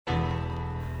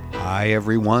Hi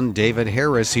everyone, David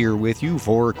Harris here with you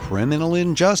for Criminal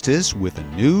Injustice with a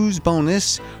news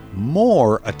bonus,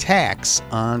 more attacks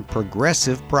on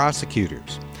progressive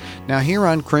prosecutors. Now here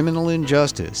on Criminal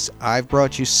Injustice, I've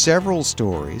brought you several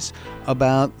stories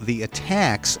about the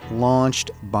attacks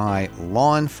launched by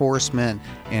law enforcement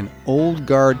and old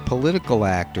guard political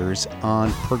actors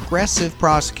on progressive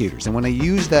prosecutors. And when I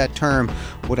use that term,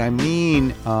 what I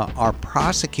mean are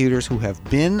prosecutors who have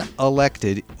been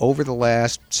elected over the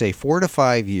last, say, 4 to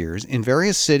 5 years in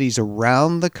various cities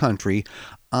around the country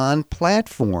on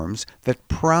platforms that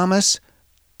promise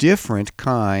different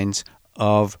kinds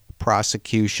of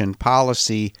prosecution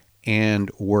policy and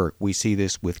work. We see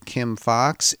this with Kim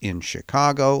Foxx in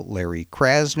Chicago, Larry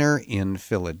Krasner in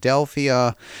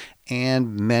Philadelphia,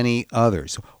 and many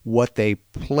others. What they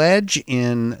pledge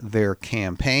in their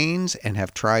campaigns and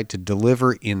have tried to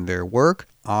deliver in their work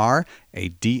are a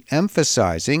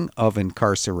de-emphasizing of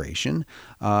incarceration,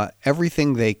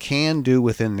 everything they can do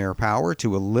within their power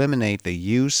to eliminate the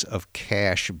use of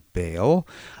cash bail,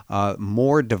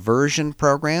 more diversion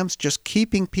programs, just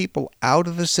keeping people out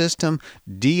of the system,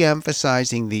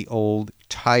 de-emphasizing the old,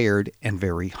 tired, and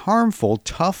very harmful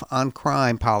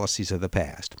tough-on-crime policies of the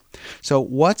past. So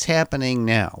what's happening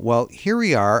now? Well, here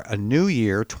we are, a new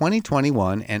year,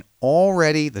 2021, and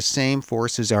already the same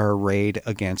forces are arrayed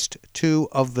against two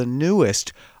of the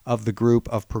newest of the group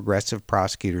of progressive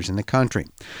prosecutors in the country.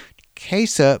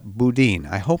 Chesa Boudin,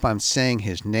 I hope I'm saying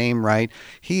his name right.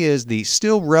 He is the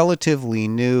still relatively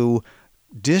new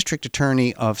District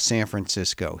Attorney of San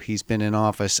Francisco. He's been in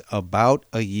office about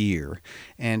a year.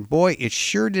 And boy, it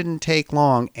sure didn't take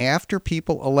long after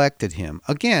people elected him,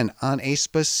 again, on a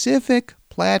specific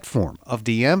platform of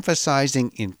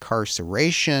de-emphasizing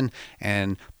incarceration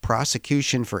and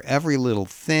prosecution for every little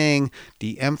thing,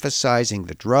 de-emphasizing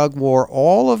the drug war,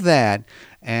 all of that,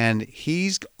 and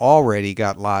he's already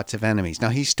got lots of enemies. Now,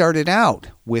 he started out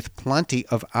with plenty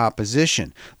of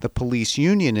opposition. The police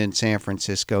union in San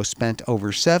Francisco spent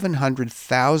over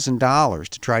 $700,000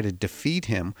 to try to defeat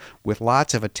him with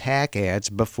lots of attack ads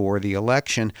before the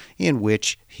election in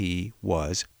which he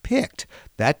was picked.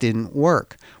 That didn't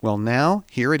work. Well, now,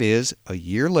 here it is, a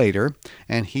year later,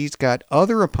 and he's got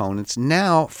other opponents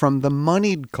now from the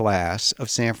moneyed class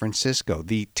of San Francisco,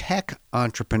 the tech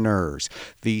entrepreneurs,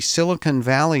 the Silicon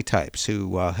Valley types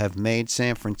who have made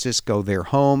San Francisco their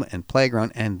home and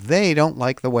playground, and they don't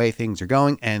like the way things are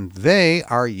going, and they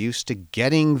are used to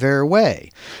getting their way.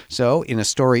 So, in a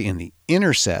story in the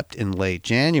Intercept in late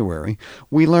January,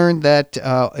 we learned that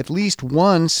at least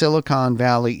one Silicon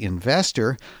Valley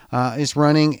investor is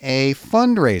running a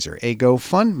fundraiser, a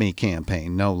GoFundMe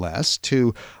campaign, no less,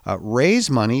 to raise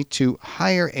money to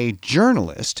hire a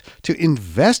journalist to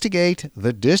investigate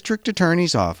the district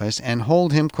attorney's office and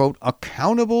hold him, quote,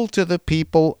 accountable to the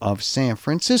people of San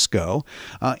Francisco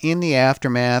in the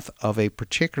aftermath of a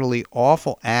particularly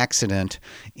awful accident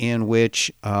in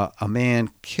which a man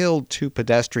killed 2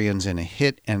 pedestrians in a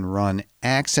hit-and-run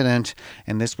accident,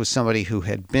 and this was somebody who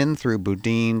had been through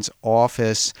Boudin's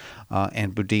office,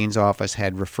 and Boudin's office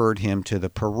had referred him to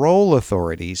the parole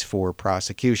authorities for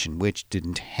prosecution, which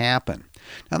didn't happen.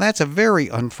 Now, that's a very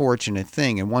unfortunate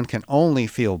thing, and one can only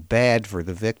feel bad for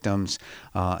the victims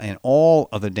and all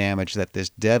of the damage that this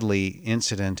deadly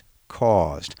incident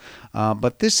caused.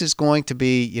 But this is going to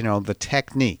be, the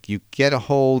technique. You get a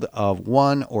hold of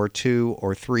 1 or 2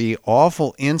 or 3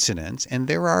 awful incidents, and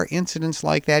there are incidents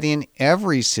like that in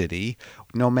every city,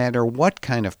 no matter what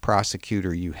kind of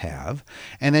prosecutor you have,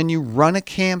 and then you run a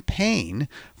campaign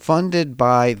funded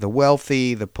by the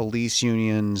wealthy, the police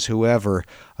unions, whoever,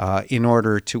 in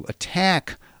order to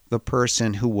attack the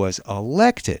person who was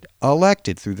elected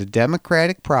through the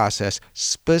democratic process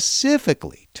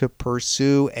specifically to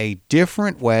pursue a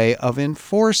different way of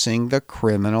enforcing the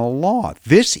criminal law.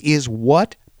 This is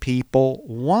what people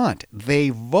want. They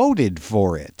voted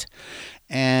for it.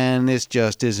 And this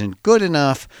just isn't good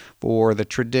enough for the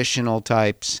traditional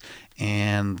types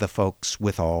and the folks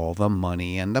with all the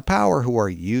money and the power who are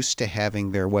used to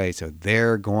having their way. So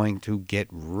they're going to get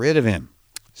rid of him.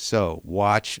 So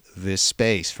watch this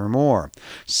space for more.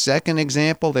 Second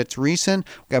example that's recent,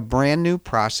 we got a brand new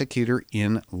prosecutor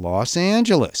in Los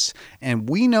Angeles. And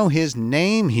we know his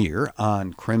name here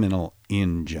on Criminal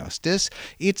Injustice.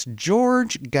 It's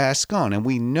George Gascon. And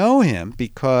we know him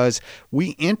because we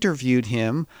interviewed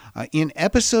him in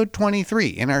episode 23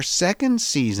 in our second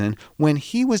season when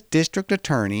he was district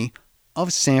attorney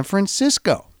of San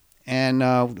Francisco. and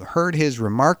heard his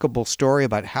remarkable story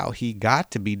about how he got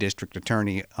to be district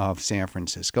attorney of San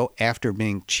Francisco after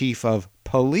being chief of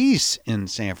police in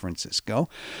San Francisco.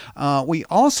 We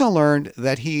also learned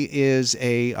that he is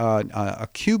a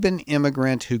Cuban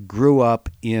immigrant who grew up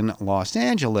in Los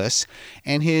Angeles,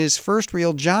 and his first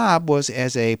real job was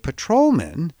as a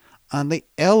patrolman on the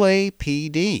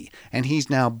LAPD. And he's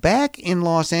now back in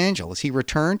Los Angeles. He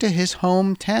returned to his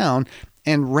hometown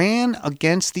and ran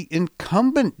against the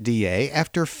incumbent DA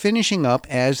after finishing up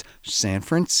as San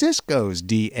Francisco's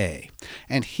DA.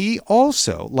 And he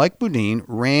also, like Boudin,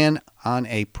 ran on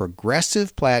a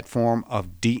progressive platform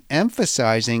of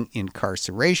de-emphasizing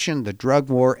incarceration, the drug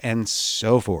war, and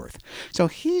so forth. So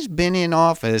he's been in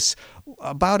office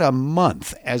about a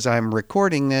month as I'm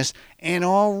recording this, and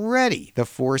already the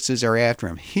forces are after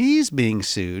him. He's being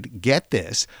sued, get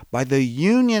this, by the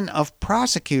Union of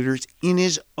Prosecutors in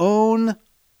his own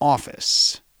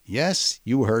office. Yes,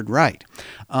 you heard right.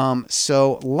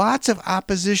 So lots of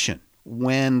opposition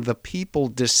when the people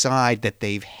decide that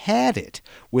they've had it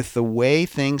with the way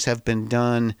things have been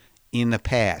done in the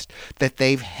past, that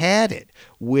they've had it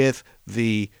with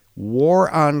the war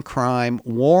on crime,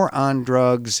 war on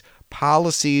drugs,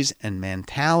 policies and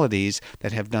mentalities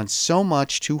that have done so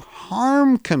much to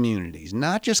harm communities,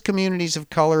 not just communities of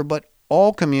color, but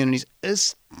all communities,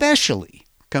 especially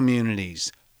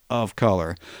communities of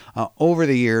color. Over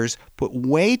the years, put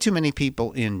way too many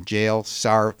people in jail,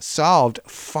 solved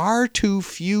far too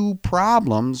few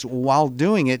problems while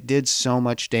doing it, did so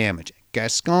much damage.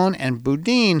 Gascon and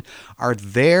Boudin are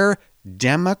there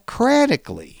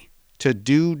democratically to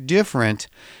do different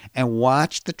and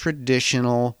watch the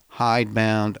traditional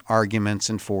hidebound arguments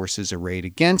and forces arrayed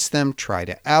against them, try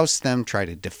to oust them, try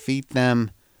to defeat them.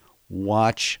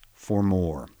 Watch for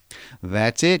more.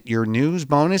 That's it, your news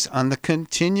bonus on the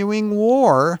continuing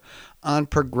war on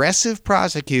progressive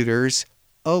prosecutors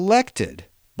elected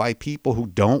by people who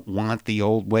don't want the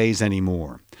old ways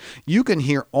anymore. You can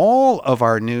hear all of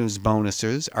our news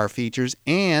bonuses, our features,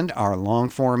 and our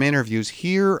long-form interviews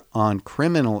here on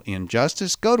Criminal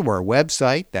Injustice. Go to our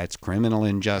website, that's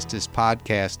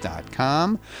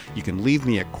criminalinjusticepodcast.com. You can leave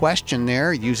me a question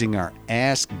there using our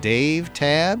Ask Dave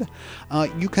tab.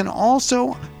 You can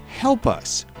also help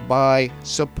us by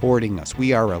supporting us.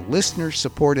 We are a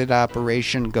listener-supported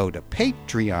operation. Go to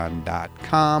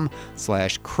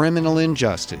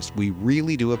patreon.com/criminalinjustice. We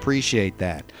really do appreciate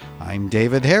that. I'm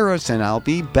David Harris, and I'll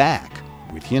be back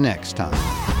with you next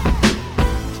time.